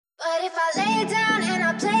But if I lay down and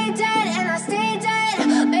I play dead and I stay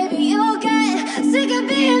dead, maybe you'll get sick of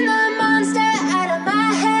being the monster out of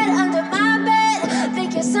my head, under my bed.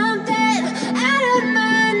 Think you're something out of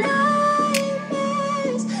my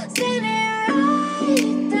nightmares, standing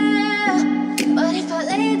right there. But if I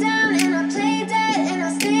lay down and I play dead and I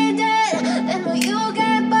stay dead, then will you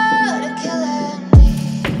get bored of killing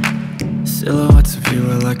me? Silhouettes of you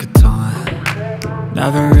are like a taunt.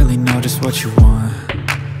 Never really know just what you want.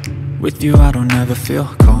 With you I don't ever feel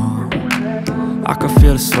calm. I can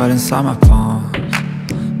feel the sweat inside my palms.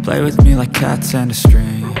 Play with me like cats and a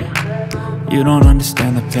string. You don't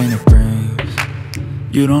understand the pain it brings.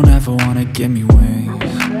 You don't ever wanna give me wings.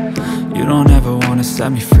 You don't ever wanna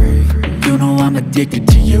set me free. You know I'm addicted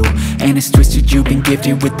to you, and it's twisted, you've been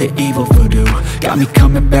gifted with the evil voodoo. Got me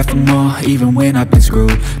coming back for more, even when I've been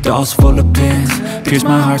screwed. Dolls full of pins, pierce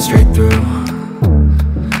my heart straight through.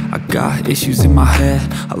 I got issues in my head,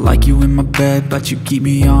 I like you in my bed, but you keep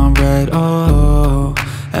me on red. Oh,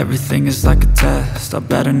 everything is like a test. I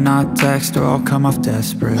better not text or I'll come off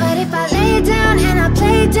desperate. But if I lay down and I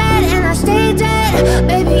play dead and I stay dead,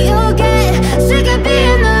 maybe you'll get sick of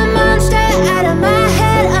being the monster out of my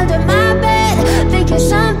head, under my bed. Think you're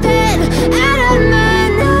something out of my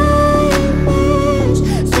nightmares,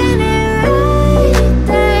 standing right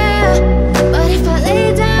there. But if I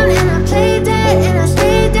lay down and I play dead and I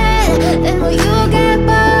stay dead, then will you get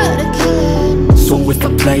bored of killing me? So if I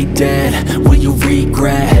play dead, will you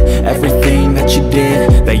regret everything that you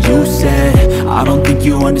did, that you said? I don't think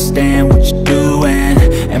you understand what you're doing,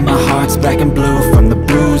 and my heart's black and blue from the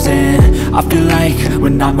bruising. I feel like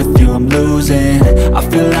when I'm with you I'm losing. I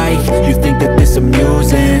feel like you think that this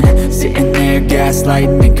amusing, sitting there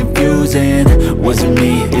gaslighting and confusing. Was it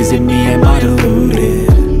me? Is it me? Am I deluded?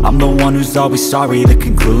 I'm the one who's always sorry, the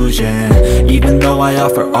conclusion, even though I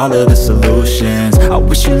offer all of the solutions. I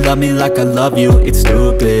wish you loved me like I love you, it's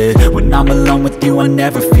stupid. When I'm alone with you I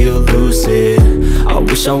never feel lucid. I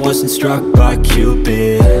wish I wasn't struck by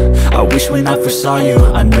Cupid. I wish when I first saw you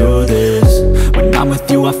I knew this. When I'm with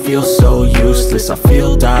you I feel so useless, I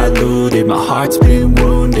feel diluted, my heart's been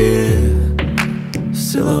wounded.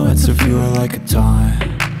 Silhouettes of you are like a taunt.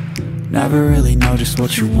 Never really know just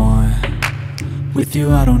what you want. With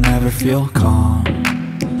you I don't ever feel calm.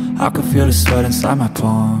 I can feel the sweat inside my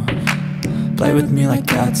palms. Play with me like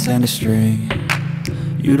cats and a string.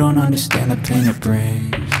 You don't understand the pain it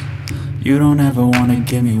brings. You don't ever wanna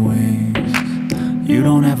give me wings. You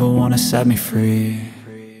don't ever wanna set me free.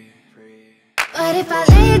 But if I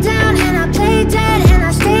lay down and I play dead